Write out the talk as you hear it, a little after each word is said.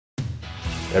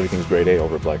everything's grade A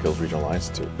over at Black Hills Regional Eye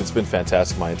Institute. It's been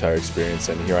fantastic my entire experience,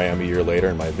 and here I am a year later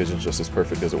and my vision's just as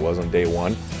perfect as it was on day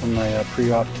one. From my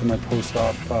pre-op to my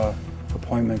post-op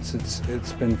appointments,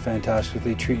 it's been fantastic.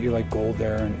 They treat you like gold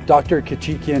there. And Dr.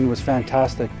 Kachikian was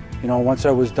fantastic. You know, once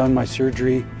I was done my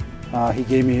surgery, he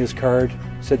gave me his card,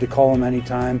 said to call him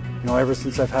anytime. You know, ever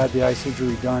since I've had the eye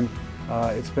surgery done,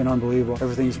 it's been unbelievable.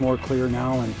 Everything's more clear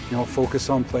now, and you know, focus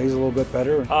on plays a little bit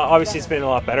better. Obviously, it's been a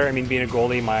lot better. I mean, being a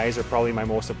goalie, my eyes are probably my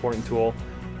most important tool,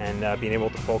 and being able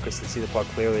to focus and see the puck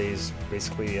clearly is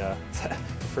basically the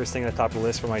first thing at the top of the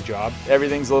list for my job.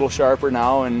 Everything's a little sharper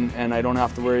now, and I don't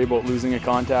have to worry about losing a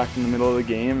contact in the middle of the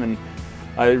game, and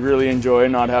I really enjoy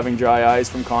not having dry eyes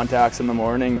from contacts in the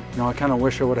morning. You know, I kind of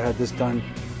wish I would have had this done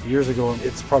years ago.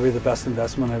 It's probably the best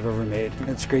investment I've ever made.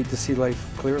 It's great to see life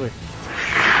clearly.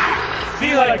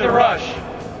 Feel like the Rush.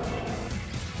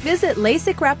 Visit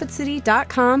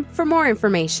LASIKRapidCity.com for more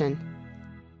information.